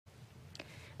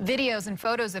Videos and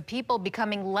photos of people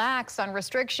becoming lax on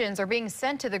restrictions are being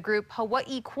sent to the group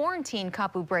Hawaii Quarantine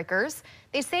Kapu Breakers.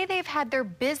 They say they've had their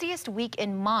busiest week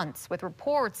in months with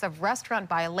reports of restaurant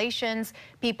violations,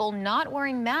 people not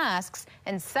wearing masks,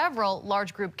 and several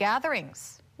large group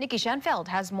gatherings. Nikki Schenfeld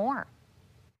has more.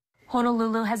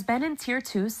 Honolulu has been in Tier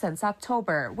 2 since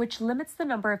October, which limits the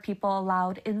number of people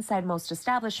allowed inside most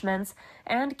establishments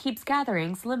and keeps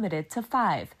gatherings limited to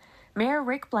 5. Mayor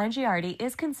Rick Blangiardi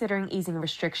is considering easing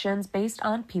restrictions based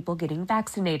on people getting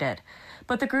vaccinated.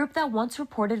 But the group that once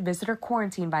reported visitor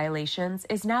quarantine violations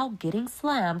is now getting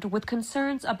slammed with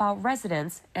concerns about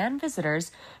residents and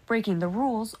visitors breaking the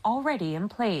rules already in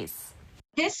place.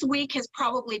 This week has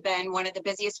probably been one of the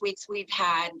busiest weeks we've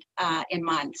had in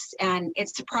months, and it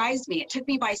surprised me. It took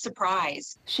me by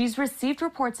surprise. She's received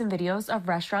reports and videos of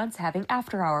restaurants having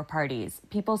after-hour parties,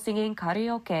 people singing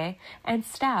karaoke, and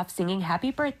staff singing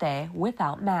happy birthday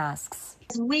without masks.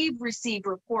 We've received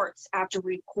reports after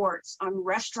reports on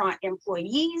restaurant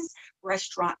employees,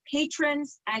 restaurant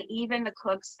patrons, and even the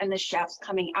cooks and the chefs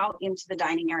coming out into the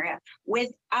dining area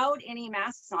without any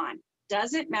masks on.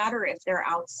 Doesn't matter if they're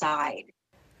outside.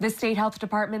 The State Health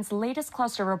Department's latest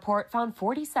cluster report found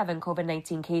 47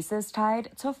 COVID-19 cases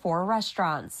tied to 4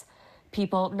 restaurants.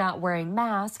 People not wearing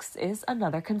masks is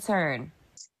another concern.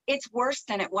 It's worse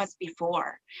than it was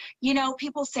before. You know,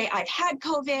 people say, I've had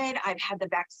COVID, I've had the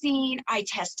vaccine, I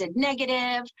tested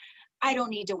negative, I don't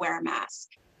need to wear a mask.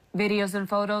 Videos and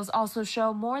photos also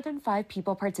show more than 5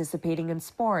 people participating in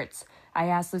sports. I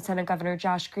asked Lieutenant Governor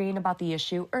Josh Green about the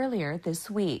issue earlier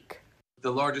this week.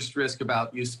 The largest risk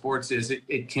about youth sports is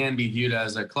it can be viewed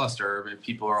as a cluster if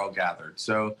people are all gathered.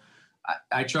 So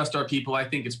I trust our people. I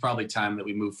think it's probably time that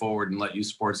we move forward and let youth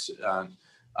sports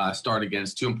start again.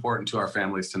 It's too important to our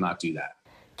families to not do that.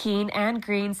 Keene and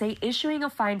Green say issuing a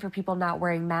fine for people not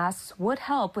wearing masks would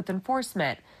help with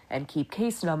enforcement and keep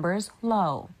case numbers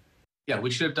low. Yeah,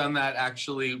 we should have done that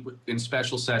actually in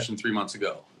special session 3 months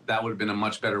ago. That would have been a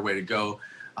much better way to go.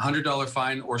 $100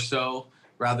 fine or so,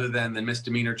 rather than the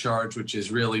misdemeanor charge, which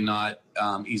is really not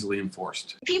easily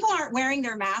enforced. If people aren't wearing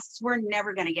their masks, we're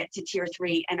never going to get to Tier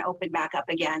 3 and open back up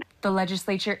again. The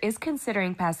legislature is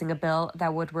considering passing a bill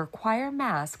that would require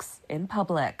masks in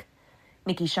public.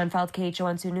 Nikki Schenfeld,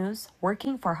 KHON2 News,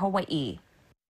 working for Hawaii.